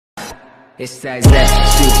It's that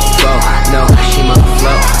flow, no, she my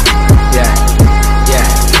flow. Yeah, yeah,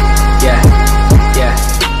 yeah,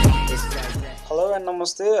 yeah. It's that. Hello and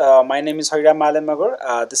namaste. My name is Hoira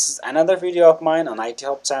Malemagar. This is another video of mine on IT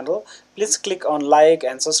Hub channel. Please click on like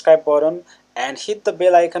and subscribe button and hit the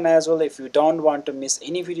bell icon as well if you don't want to miss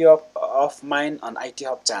any video of mine on IT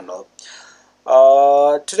Hub channel.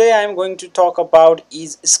 Today I am going to talk about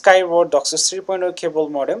is Skyworth DOCSIS 3.0 cable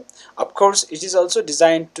modem. Of course, it is also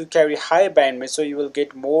designed to carry high bandwidth, so you will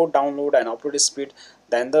get more download and upload speed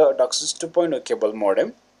than the DOCSIS 2.0 cable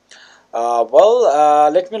modem.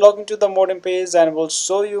 Let me log into the modem page and we'll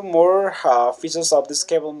show you more features of this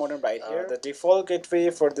cable modem right here. The default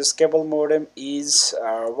gateway for this cable modem is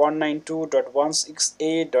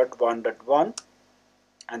 192.168.1.1,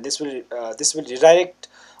 and this will redirect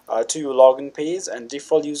to your login page, and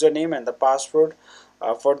default username and the password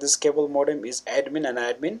for this cable modem is admin and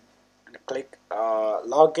admin, and click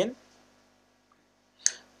login.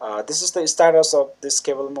 This is the status of this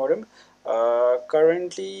cable modem.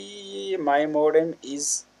 Currently my modem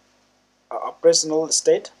is operational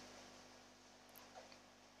state.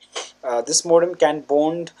 This modem can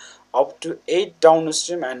bond up to 8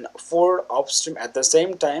 downstream and 4 upstream at the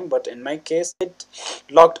same time, but in my case it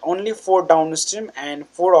locked only 4 downstream and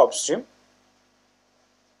 4 upstream.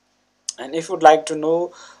 And if you'd like to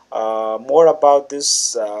know more about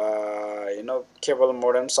this cable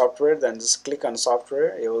modem software, then just click on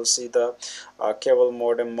software. You will see the cable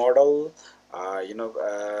modem model,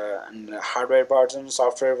 and hardware version,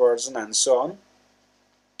 software version, and so on.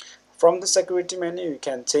 From the security menu, you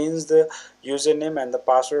can change the username and the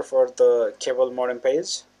password for the cable modem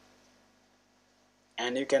page,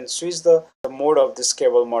 and you can switch the mode of this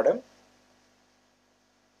cable modem.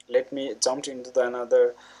 Let me jump into the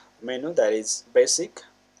another menu, that is basic.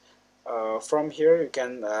 From here you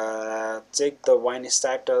can check the WINE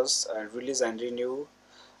status, release and renew.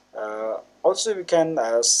 Also you can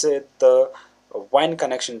set the WINE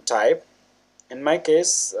connection type. In my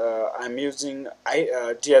case I'm using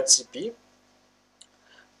DHCP.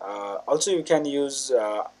 Also you can use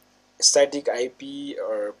static IP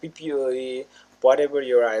or PPOA, whatever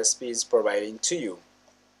your ISP is providing to you.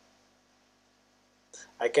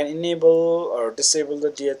 I can enable or disable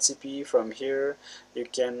the DHCP. From here you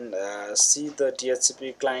can see the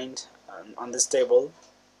DHCP client on this table.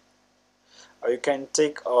 You can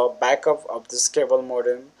take a backup of this cable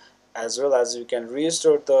modem, as well as you can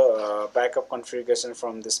restore the backup configuration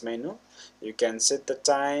from this menu. You can set the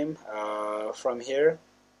time from here.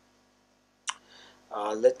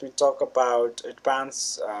 Let me talk about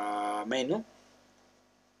advanced menu.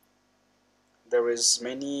 There is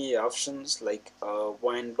many options like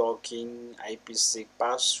WINE blocking, IPsec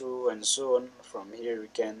pass-through, and so on. From here we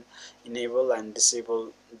can enable and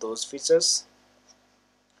disable those features.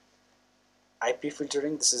 IP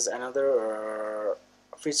filtering, this is another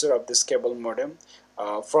feature of this cable modem.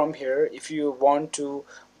 From here, if you want to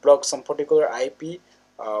block some particular IP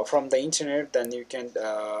from the internet, then you can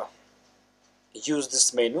use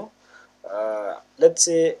this menu. Let's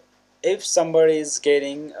say if somebody is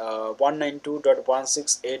getting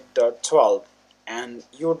 192.168.12 and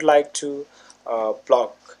you would like to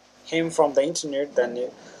block him from the internet, then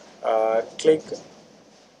you click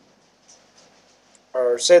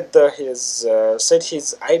or set his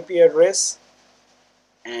IP address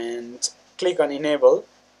and click on enable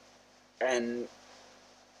and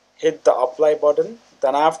hit the apply button.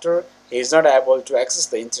 Then after, he is not able to access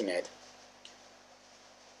the internet.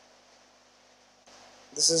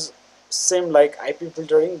 This is same like IP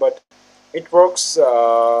filtering, but it works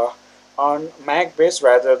on MAC base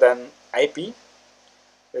rather than IP.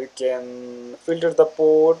 You can filter the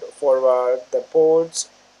port, forward the ports,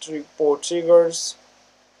 port triggers,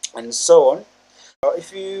 and so on.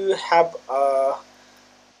 If you have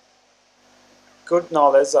good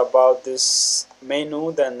knowledge about this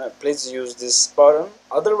menu, then please use this button.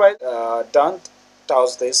 Otherwise, don't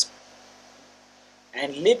touch this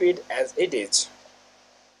and leave it as it is.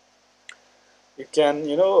 You can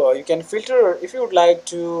you can filter if you would like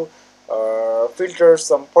to filter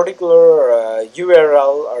some particular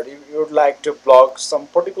URL, or if you would like to block some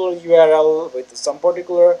particular URL with some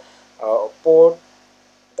particular port,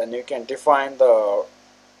 then you can define the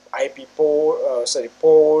IP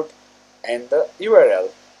port and the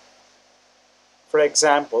URL. For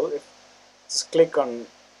example, if just click on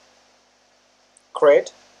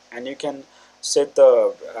create, and you can set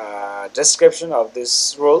the description of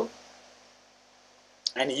this role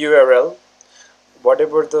and URL,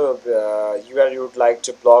 whatever the URL you would like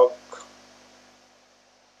to block.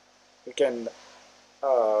 You can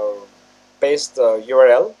paste the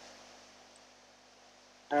URL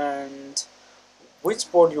and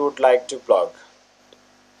which port you would like to block.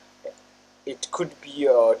 It could be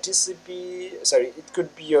a TCP, sorry, it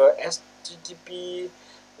could be a HTTP,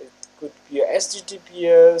 it could be a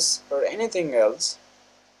HTTPS or anything else.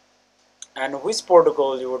 And which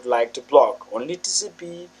protocol you would like to block, only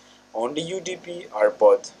TCP, only UDP, or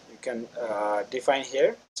both. You can define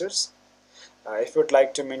here. If you would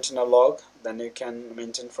like to mention a log, then you can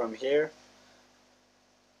mention from here.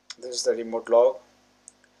 This is the remote log.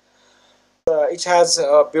 It has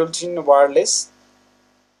a built-in wireless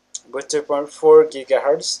with 2.4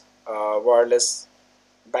 gigahertz wireless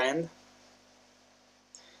band.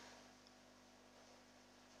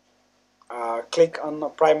 Click on the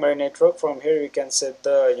primary network. From here you can set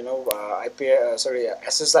the IP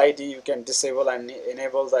SSID. You can disable and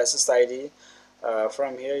enable the SSID.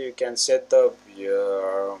 From here you can set the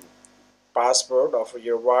password of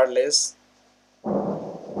your wireless.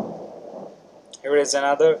 Here is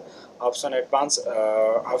another option, advanced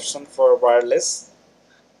option for wireless.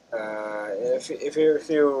 If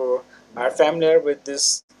you are familiar with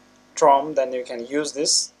this term, then you can use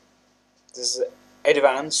this. This is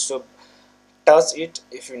advanced, so touch it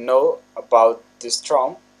if you know about this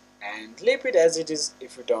term and leave it as it is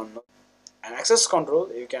if you don't know. And access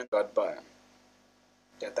control, you can got button.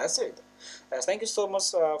 Yeah, that's it. Thank you so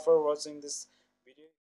much for watching this